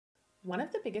One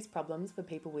of the biggest problems for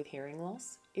people with hearing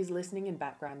loss is listening and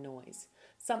background noise,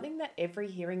 something that every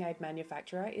hearing aid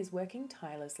manufacturer is working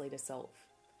tirelessly to solve.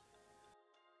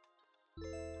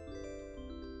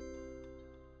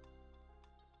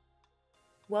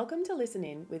 Welcome to Listen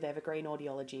In with Evergreen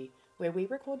Audiology, where we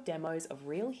record demos of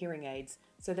real hearing aids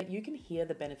so that you can hear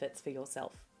the benefits for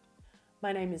yourself.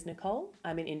 My name is Nicole,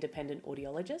 I'm an independent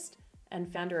audiologist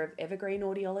and founder of Evergreen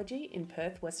Audiology in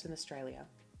Perth, Western Australia.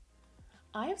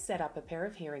 I have set up a pair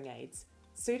of hearing aids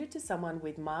suited to someone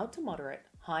with mild to moderate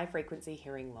high frequency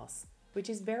hearing loss, which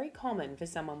is very common for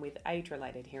someone with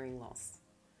age-related hearing loss.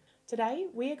 Today,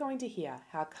 we are going to hear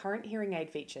how current hearing aid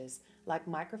features like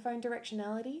microphone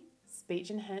directionality,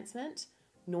 speech enhancement,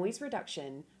 noise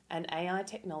reduction, and AI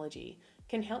technology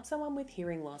can help someone with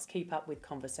hearing loss keep up with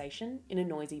conversation in a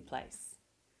noisy place.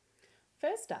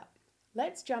 First up,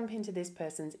 let's jump into this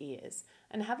person's ears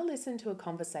and have a listen to a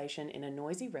conversation in a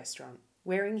noisy restaurant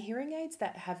wearing hearing aids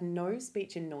that have no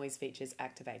speech and noise features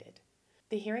activated.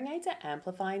 The hearing aids are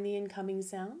amplifying the incoming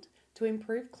sound to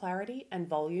improve clarity and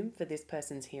volume for this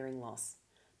person's hearing loss.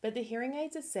 But the hearing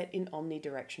aids are set in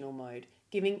omnidirectional mode,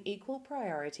 giving equal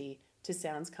priority to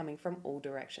sounds coming from all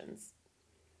directions.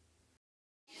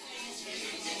 Hi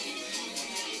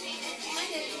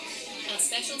there. Our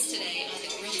specials today are the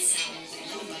grilled salmon with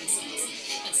lemon butter sauce,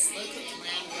 a slow-cooked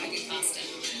lamb ragu pasta,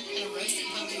 and a roasted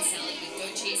pumpkin salad with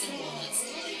goat cheese and walnuts.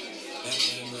 That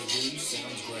lamb ragu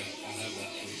sounds great. I'll have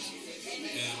that, please.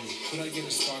 And could I get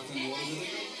a sparkling water with it?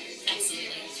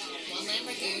 Absolutely. One lamb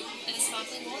ragu and a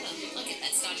sparkling water. I'll get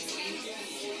that started for you.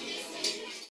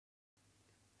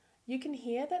 You can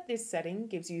hear that this setting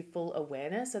gives you full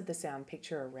awareness of the sound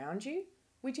picture around you,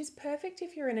 which is perfect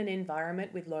if you're in an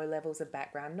environment with low levels of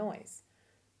background noise,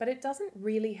 but it doesn't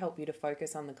really help you to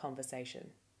focus on the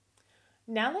conversation.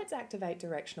 Now let's activate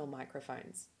directional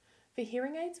microphones. For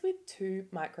hearing aids with 2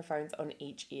 microphones on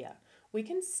each ear, we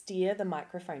can steer the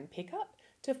microphone pickup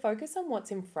to focus on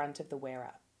what's in front of the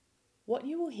wearer. What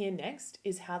you will hear next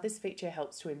is how this feature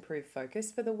helps to improve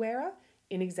focus for the wearer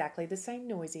in exactly the same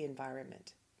noisy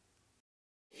environment.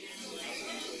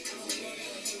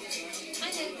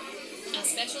 Hi there. Our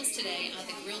specials today are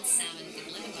the grilled salmon with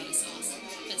lemon butter sauce,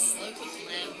 a slow-cooked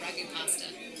lamb ragu pasta,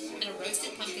 and a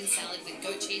roasted pumpkin salad with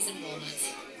goat cheese and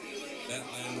walnuts. That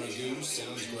lamb ragu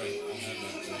sounds great. I'll have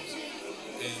that, please.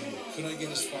 And could I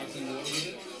get a sparkling water with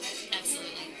it?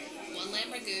 Absolutely. One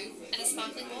lamb ragu and a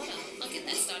sparkling water. I'll get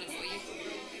that started for you.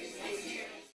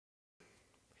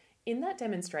 In that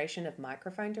demonstration of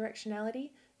microphone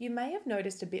directionality, you may have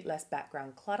noticed a bit less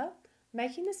background clutter,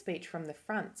 making the speech from the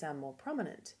front sound more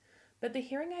prominent. But the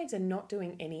hearing aids are not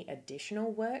doing any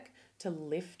additional work to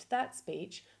lift that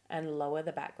speech and lower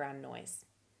the background noise.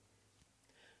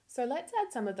 So let's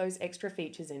add some of those extra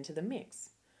features into the mix.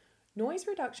 Noise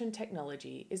reduction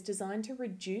technology is designed to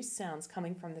reduce sounds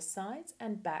coming from the sides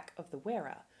and back of the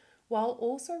wearer, while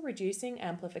also reducing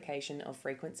amplification of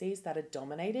frequencies that are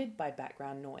dominated by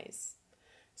background noise.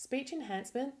 Speech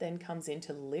enhancement then comes in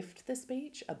to lift the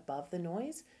speech above the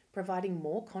noise, providing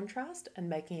more contrast and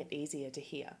making it easier to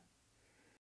hear.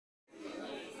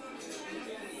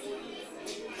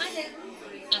 Hi there.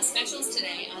 Our specials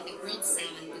today are the grilled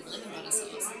salmon with lemon butter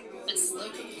sauce, a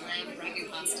slow-cooked lamb ragu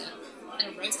pasta,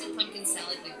 and a roasted pumpkin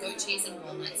salad with goat cheese and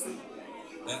walnuts.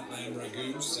 That lamb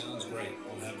ragu sounds great.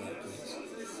 I'll have that, please.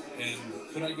 And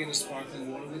could I get a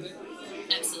sparkling water with it?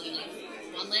 Absolutely.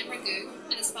 One lamb ragu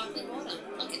and a sparkling water.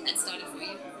 I'll get that started for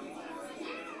you.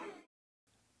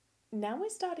 Now we're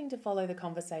starting to follow the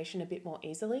conversation a bit more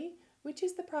easily, which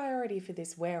is the priority for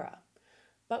this wearer.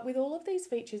 But with all of these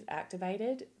features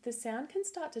activated, the sound can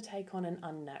start to take on an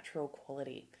unnatural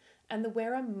quality, and the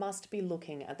wearer must be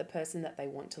looking at the person that they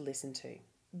want to listen to.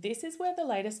 This is where the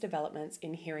latest developments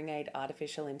in hearing aid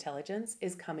artificial intelligence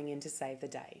is coming in to save the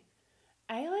day.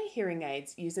 AI hearing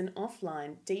aids use an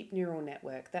offline deep neural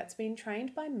network that's been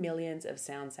trained by millions of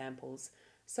sound samples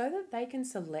so that they can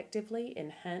selectively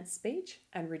enhance speech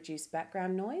and reduce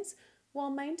background noise while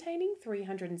maintaining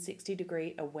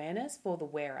 360-degree awareness for the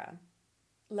wearer.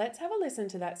 Let's have a listen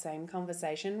to that same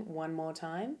conversation one more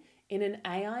time in an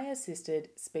AI-assisted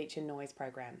speech and noise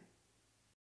program.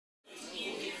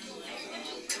 Hi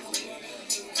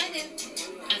there.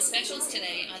 Our specials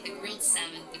today are the grilled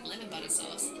salmon with lemon butter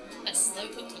sauce, a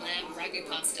slow-cooked lamb ragu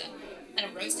pasta,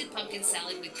 and a roasted pumpkin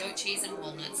salad with goat cheese and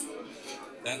walnuts.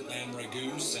 That lamb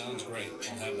ragu sounds great.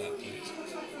 I'll have that, please.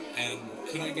 And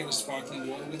could I get a sparkling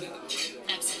water with it?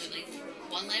 Absolutely.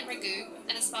 One lamb ragu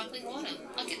and a sparkling water.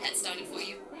 I'll get that started for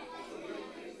you.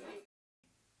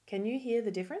 Can you hear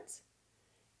the difference?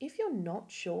 If you're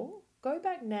not sure, go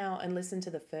back now and listen to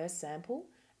the first sample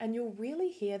and you'll really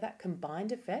hear that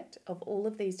combined effect of all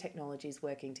of these technologies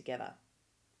working together.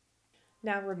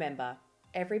 Now remember,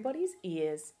 everybody's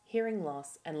ears, hearing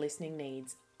loss, and listening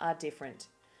needs are different.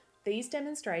 These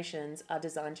demonstrations are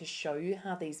designed to show you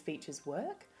how these features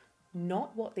work,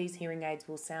 not what these hearing aids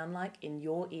will sound like in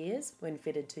your ears when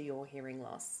fitted to your hearing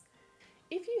loss.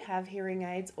 If you have hearing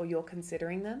aids or you're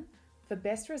considering them, for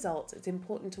best results, it's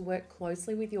important to work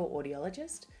closely with your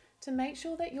audiologist to make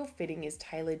sure that your fitting is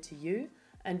tailored to you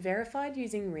and verified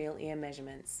using real ear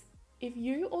measurements. If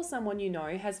you or someone you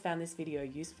know has found this video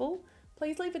useful,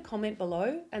 please leave a comment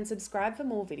below and subscribe for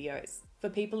more videos. For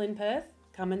people in Perth,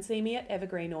 come and see me at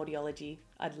Evergreen Audiology.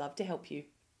 I'd love to help you.